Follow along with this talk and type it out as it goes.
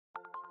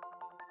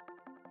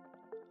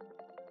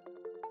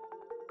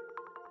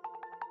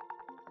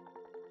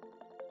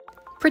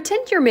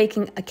Pretend you're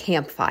making a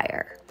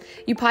campfire.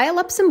 You pile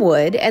up some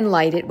wood and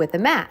light it with a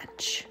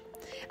match.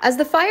 As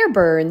the fire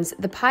burns,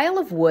 the pile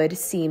of wood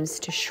seems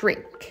to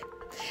shrink.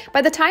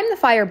 By the time the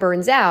fire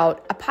burns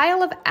out, a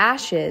pile of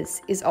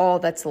ashes is all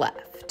that's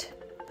left.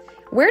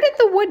 Where did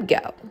the wood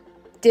go?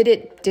 Did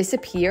it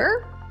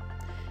disappear?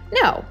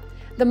 No,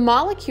 the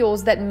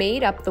molecules that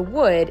made up the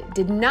wood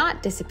did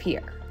not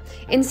disappear.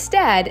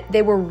 Instead,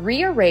 they were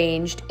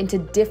rearranged into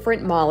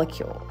different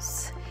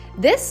molecules.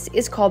 This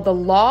is called the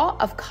law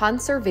of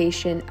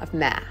conservation of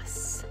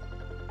mass.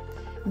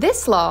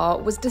 This law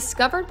was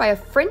discovered by a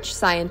French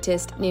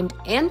scientist named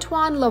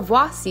Antoine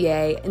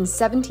Lavoisier in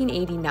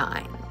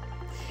 1789.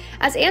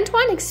 As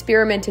Antoine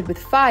experimented with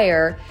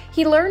fire,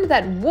 he learned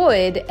that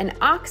wood and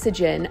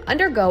oxygen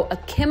undergo a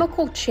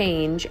chemical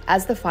change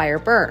as the fire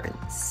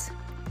burns.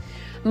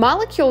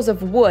 Molecules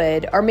of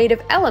wood are made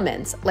of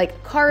elements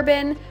like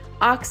carbon,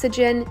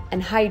 oxygen,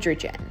 and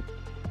hydrogen.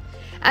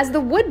 As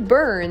the wood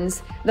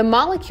burns, the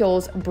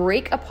molecules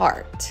break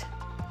apart.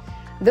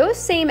 Those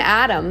same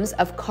atoms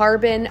of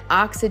carbon,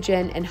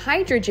 oxygen, and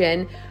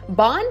hydrogen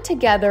bond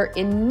together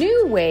in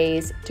new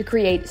ways to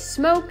create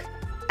smoke,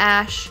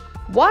 ash,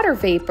 water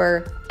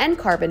vapor, and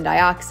carbon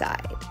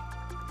dioxide.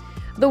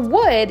 The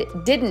wood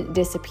didn't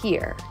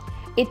disappear.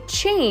 It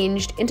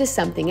changed into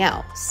something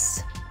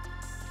else.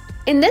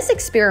 In this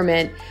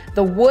experiment,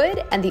 the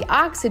wood and the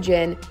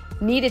oxygen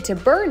needed to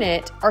burn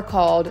it are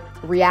called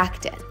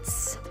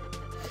reactants.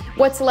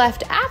 What's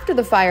left after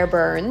the fire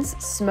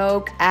burns,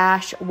 smoke,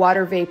 ash,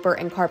 water vapor,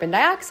 and carbon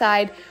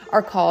dioxide,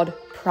 are called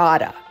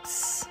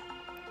products.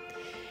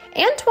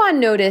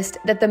 Antoine noticed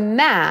that the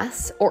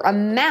mass or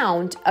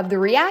amount of the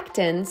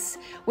reactants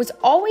was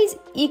always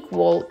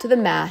equal to the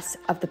mass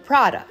of the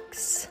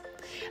products.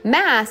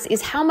 Mass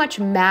is how much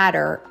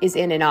matter is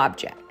in an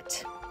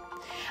object.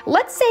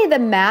 Let's say the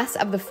mass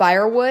of the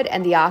firewood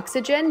and the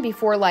oxygen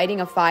before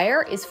lighting a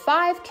fire is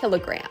 5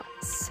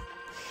 kilograms.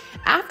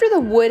 After the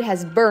wood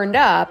has burned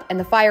up and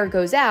the fire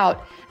goes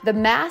out, the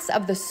mass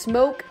of the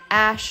smoke,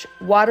 ash,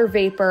 water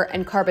vapor,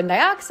 and carbon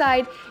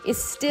dioxide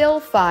is still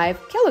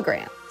 5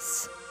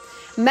 kilograms.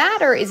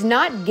 Matter is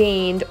not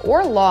gained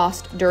or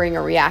lost during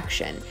a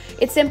reaction.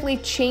 It simply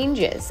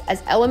changes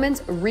as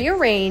elements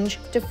rearrange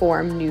to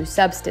form new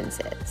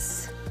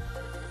substances.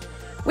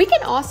 We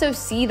can also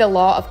see the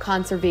law of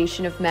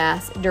conservation of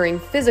mass during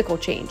physical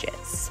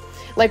changes,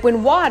 like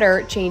when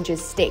water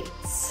changes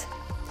states.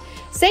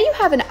 Say you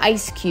have an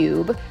ice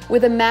cube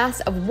with a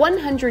mass of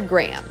 100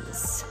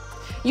 grams.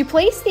 You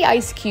place the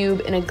ice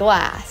cube in a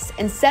glass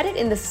and set it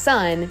in the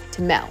sun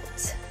to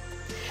melt.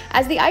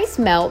 As the ice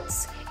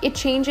melts, it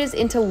changes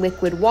into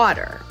liquid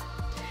water.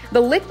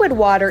 The liquid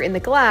water in the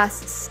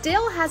glass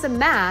still has a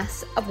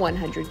mass of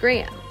 100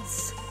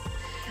 grams.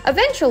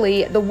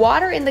 Eventually, the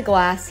water in the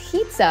glass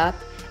heats up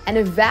and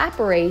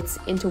evaporates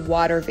into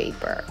water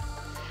vapor.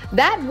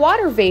 That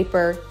water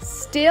vapor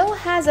still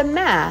has a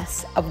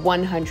mass of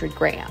 100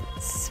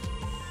 grams.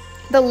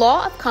 The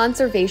law of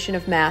conservation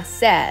of mass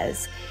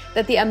says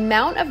that the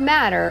amount of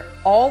matter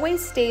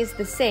always stays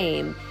the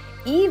same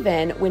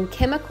even when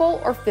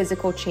chemical or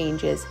physical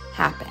changes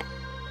happen.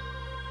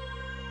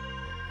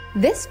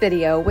 This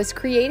video was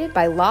created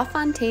by La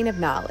Fontaine of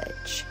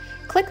Knowledge.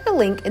 Click the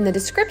link in the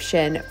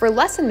description for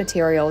lesson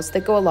materials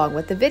that go along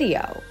with the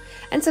video,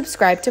 and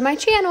subscribe to my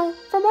channel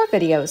for more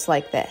videos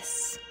like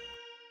this.